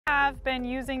have been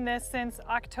using this since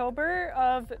October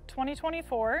of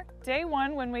 2024. Day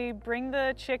one, when we bring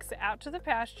the chicks out to the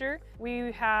pasture,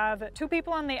 we have 2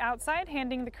 people on the outside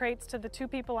handing the crates to the 2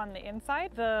 people on the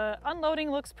inside. The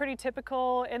unloading looks pretty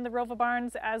typical in the Rover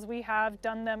barns as we have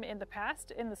done them in the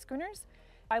past in the schooners.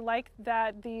 I like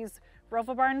that these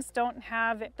Rover barns don't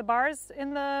have the bars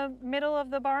in the middle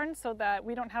of the barn so that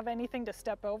we don't have anything to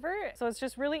step over. So it's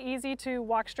just really easy to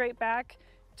walk straight back,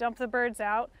 dump the birds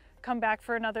out, come back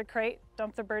for another crate,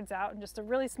 dump the birds out, and just a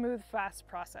really smooth, fast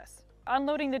process.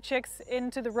 Unloading the chicks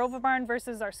into the Rover barn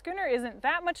versus our schooner isn't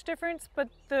that much difference, but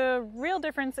the real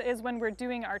difference is when we're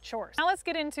doing our chores. Now let's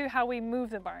get into how we move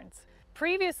the barns.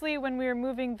 Previously, when we were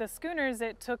moving the schooners,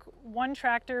 it took one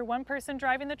tractor, one person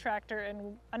driving the tractor,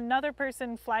 and another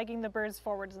person flagging the birds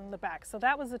forwards in the back. So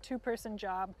that was a 2-person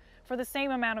job for the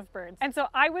same amount of birds. And so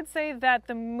I would say that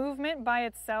the movement by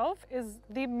itself is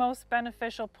the most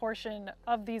beneficial portion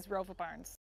of these Rover barns.